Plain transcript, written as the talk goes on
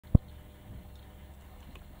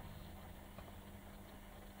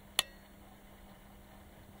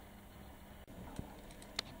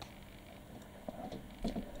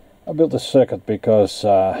I built this circuit because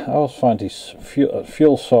I always find these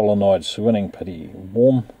fuel solenoids running pretty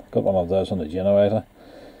warm. Got one of those on the generator,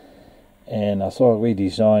 and I thought I'd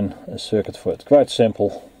redesign a circuit for it. Quite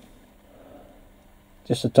simple.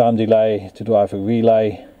 Just a time delay to drive a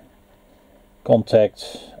relay,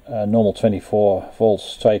 contact, normal 24 volts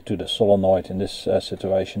straight to the solenoid in this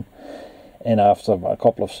situation, and after a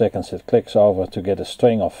couple of seconds it clicks over to get a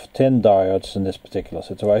string of 10 diodes in this particular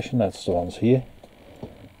situation. That's the ones here.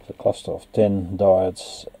 It's a cluster of 10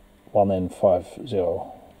 diodes,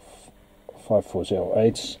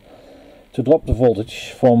 1N5408s, to drop the voltage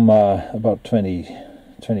from about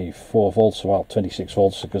 24 volts, well 26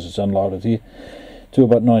 volts because it's unloaded here, to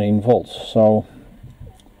about 19 volts. So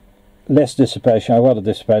less dissipation. I'd rather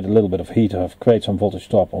dissipate a little bit of heat or create some voltage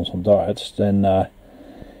drop on some diodes than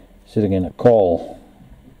sitting in a coil,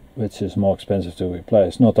 which is more expensive to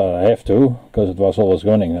replace. Not that I have to, because it was always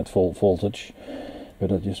running at full voltage,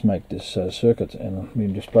 but I just make this circuit, and I've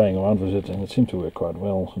been just playing around with it and it seemed to work quite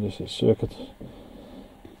well. So this is circuit,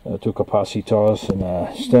 2 capacitors and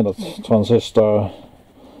a standard transistor,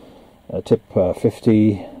 a tip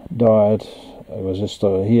 50 diode, a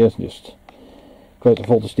resistor here, just create a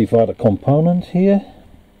voltage divider component here,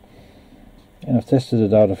 and I've tested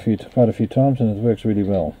it out quite a few times and it works really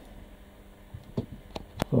well.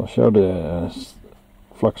 So I'll show the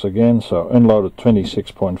flux again. So unloaded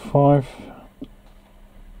 26.5,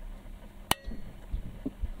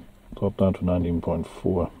 drop down to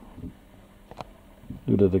 19.4.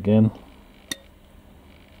 Do that again.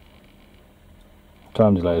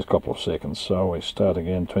 Time delay is a couple of seconds, so we start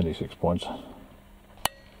again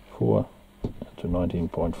 26.4 to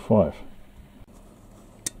 19.5.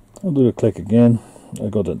 I'll do a click again. I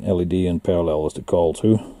got an LED in parallel with the coil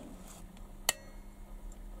too.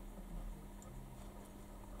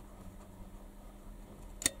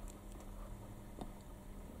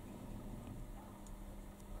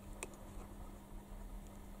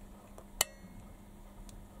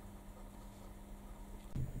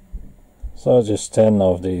 So just 10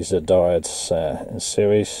 of these diodes in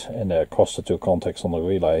series, and they're clustered to contacts on the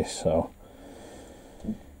relay. So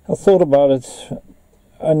I thought about it.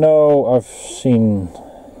 I know I've seen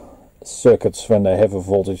circuits when they have a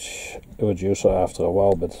voltage reducer after a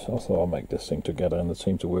while, but I thought I'll make this thing together and it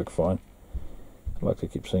seemed to work fine. I like to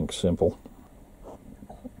keep things simple.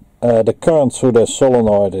 The current through the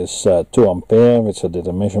solenoid is 2 ampere, which I did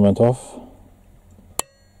a measurement of.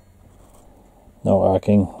 No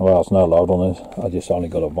arcing, well, there's no load on it. I just only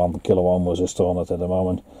got a 1 kilo ohm resistor on it at the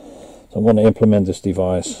moment. So I'm going to implement this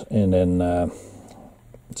device, and then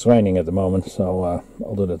it's raining at the moment, so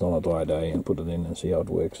I'll do that on a dry day and put it in and see how it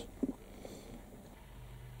works.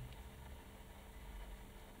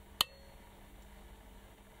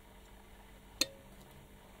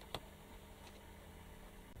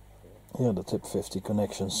 Here are the tip 50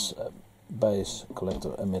 connections, base,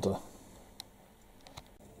 collector, emitter.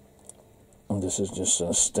 And this is just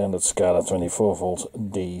a standard SCADA 24 volt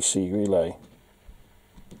DC relay.